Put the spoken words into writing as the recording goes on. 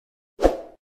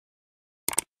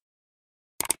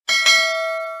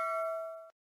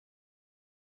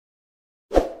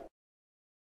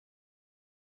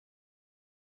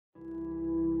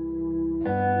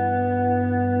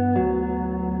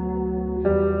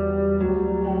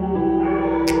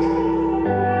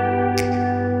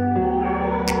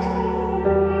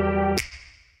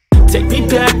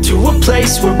back to a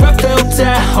place where I felt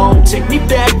at home. Take me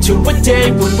back to a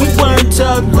day when we weren't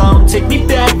alone. Take me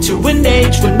back to an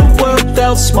age when the world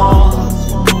felt small,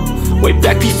 way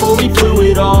back before we blew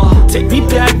it all. Take me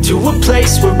back to a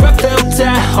place where I felt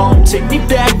at home. Take me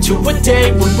back to a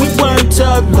day when we weren't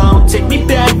alone. Take me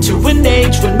back to an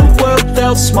age when the world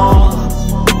felt small,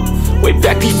 way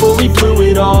back before we blew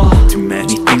it all. Too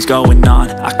many things going on,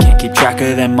 I can't keep track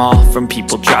of them all. From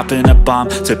people dropping a bomb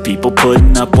to people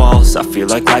putting up walls. I feel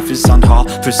like life is on hold,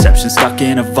 perception stuck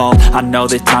in a vault. I know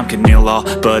that time can heal all,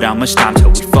 but how much time till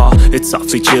we fall? It's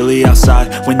awfully chilly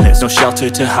outside when there's no shelter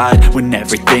to hide. When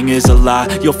everything is a lie,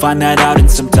 you'll find that out in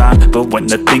some time. But when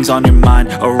the things on your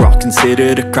mind are all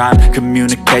considered a crime,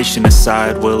 communication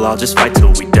aside, we'll all just fight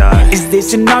till we die. Is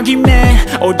this an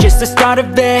argument or just the start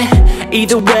of it?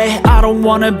 Either way, I don't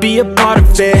wanna be a part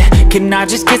of it. Can I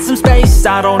just get some space?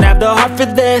 I don't have the heart for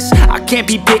this. I can't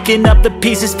be picking up the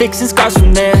pieces, fixing scars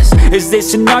from this. Is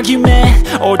this an argument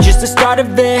or just the start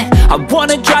of it? I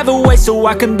wanna drive away so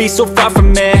I can be so far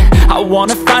from it. I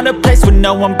wanna find a place where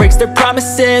no one breaks their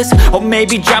promises, or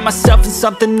maybe drown myself in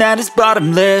something that is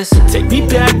bottomless. Take me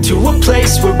back to a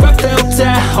place where I felt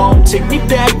at home. Take me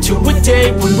back to a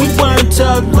day when we weren't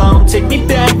alone. Take me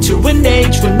back to an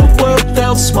age when the world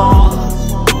felt small,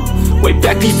 way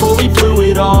back before we blew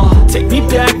it all. Take me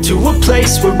back to a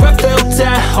place where I felt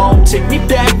at home. Take me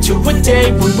back to a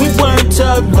day when we weren't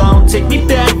alone. Take me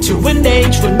back to an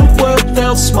age when the world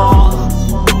felt small,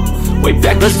 way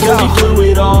back before we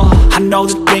blew it all. I know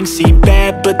that things seem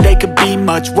bad, but they could be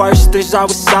much worse. There's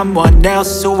always someone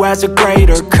else who has a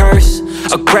greater curse,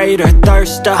 a greater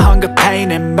thirst, a hunger,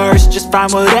 pain, and mercy. Just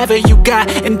find whatever you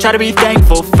got and try to be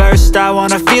thankful first. I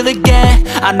wanna feel again,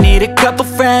 I need a couple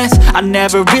friends. I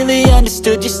never really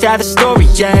understood just how the story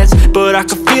ends, but I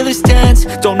can feel it's tense,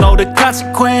 don't know the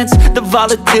consequence. The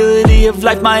volatility of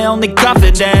life, my only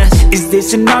confidence. Is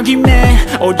this an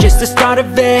argument or just the start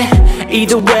of it?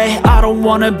 Either way, I don't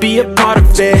wanna be a part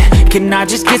of it. Can I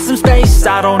just get some space?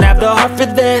 I don't have the heart for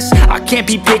this. I can't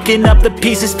be picking up the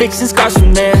pieces, fixing scars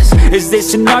from this. Is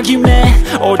this an argument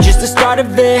or just the start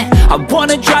of it? I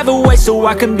wanna drive away so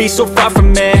I can be so far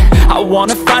from it. I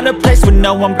wanna find a place where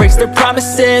no one breaks their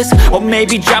promises, or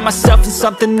maybe drown myself in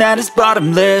something that is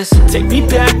bottomless. Take me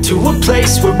back to a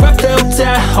place where I felt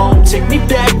at home. Take me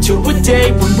back to a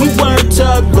day when we weren't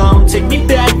alone. Take me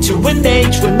back to an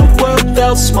age when the world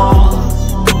felt small,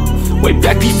 way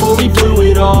back before we blew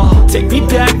it all. Take me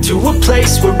back to a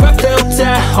place where I felt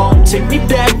at home. Take me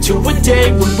back to a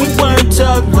day when we weren't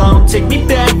alone. Take me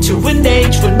back to an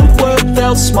age when the world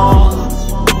felt small,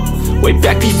 way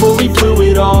back before we blew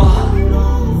it all.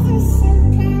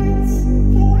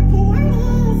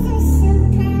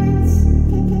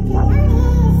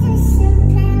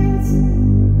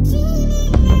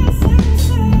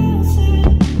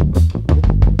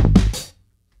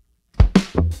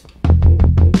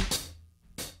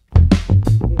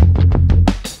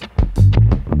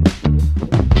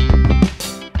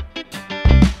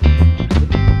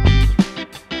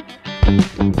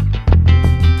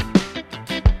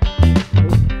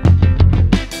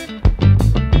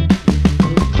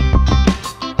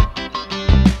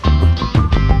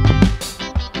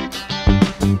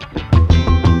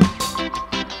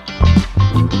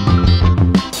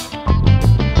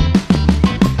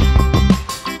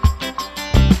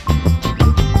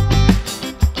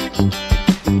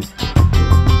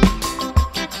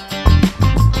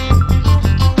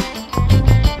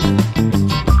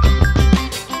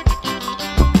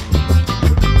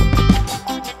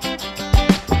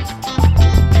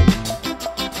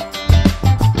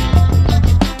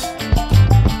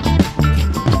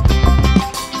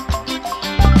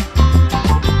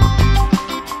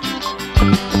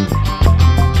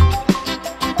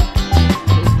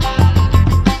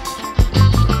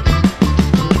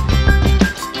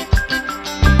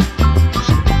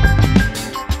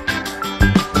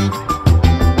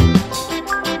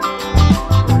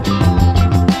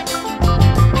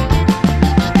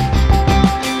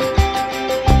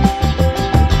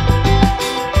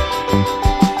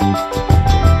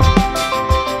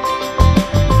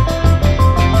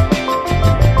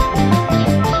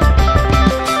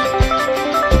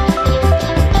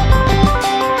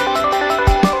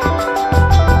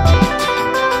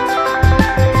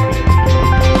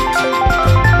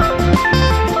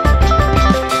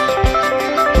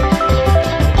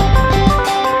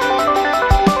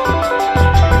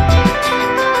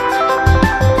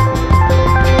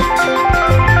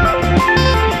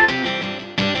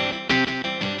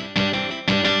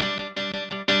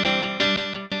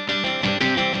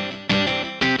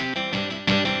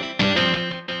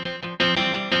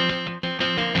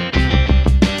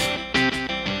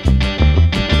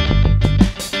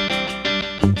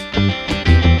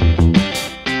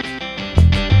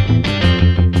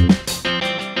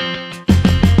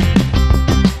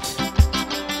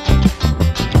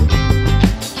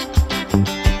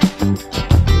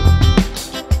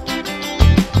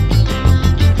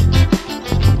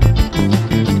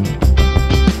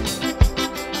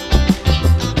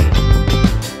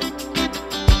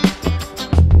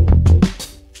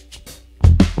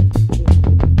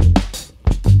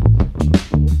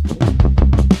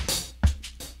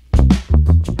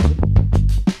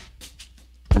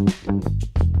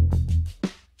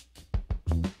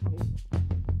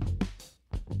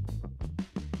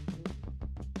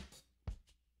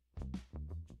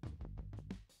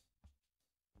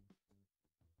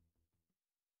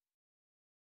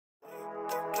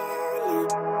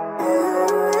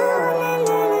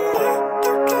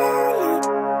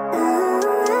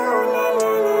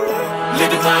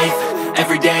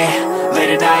 every day,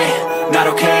 late at night, not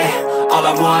okay. All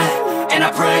I want, and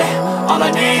I pray, all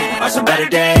I need are some better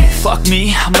days. Fuck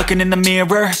me, I'm looking in the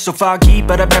mirror, so foggy,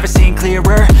 but I've never seen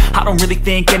clearer. I don't really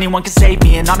think anyone can save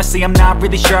me, and honestly I'm not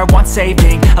really sure I want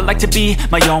saving. I like to be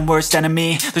my own worst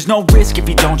enemy. There's no risk if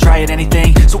you don't try at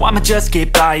anything, so I'ma just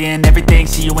keep buying everything.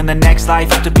 See you in the next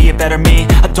life, hope to be a better me.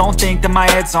 I don't think that my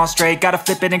head's on straight, gotta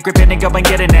flip it and grip it and go and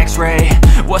get an x-ray.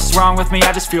 What's wrong with me?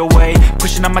 I just feel weight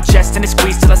pushing on my chest and it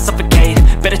squeezes till I suffocate.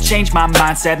 Better change my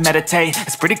mindset, meditate.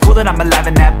 It's pretty cool that I'm alive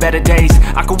and have better days.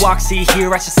 I could walk, see,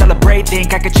 hear, I should celebrate.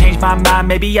 Think I could change my mind,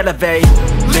 maybe elevate.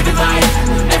 Living life,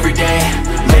 every day,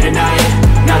 late at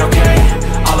night, not okay.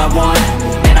 All I want,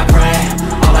 and I pray,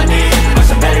 all I need are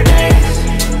some better days.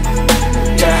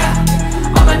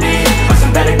 Yeah, all I need are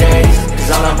some better days.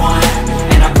 Cause all I want,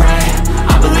 and I pray,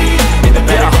 I believe in the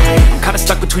better days. Kinda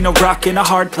stuck between a rock and a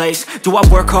hard place. Do I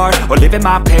work hard or live at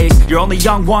my pace? You're only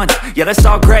young once, yeah that's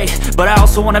all great, but I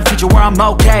also want a future where I'm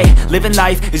okay. Living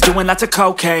life is doing lots of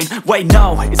cocaine. Wait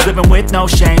no, it's living with no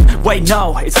shame. Wait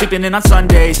no, it's sleeping in on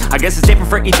Sundays. I guess it's different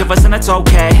for each of us and that's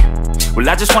okay. Well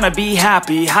I just wanna be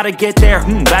happy. How to get there?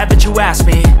 Glad that you asked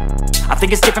me. I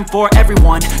think it's different for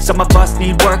everyone. Some of us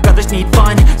need work, others need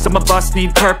fun. Some of us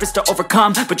need purpose to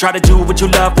overcome. But try to do what you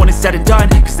love when it's said and done.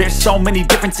 Cause there's so many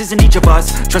differences in each of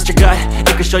us. Trust your gut,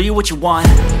 it can show you what you want.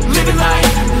 Living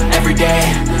life, every day,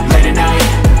 late at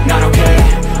night, not okay.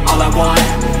 All I want,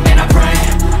 and I pray,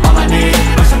 all I need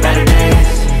are some better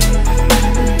days.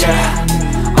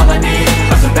 Yeah, all I need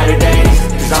are some better days.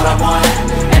 Cause all I want,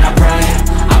 and I pray,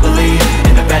 I believe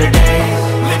in the better days.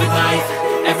 Living life,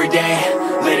 every day,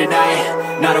 late at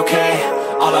night, not okay.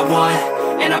 All I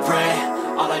want, and I pray,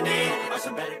 all I need are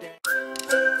some better days.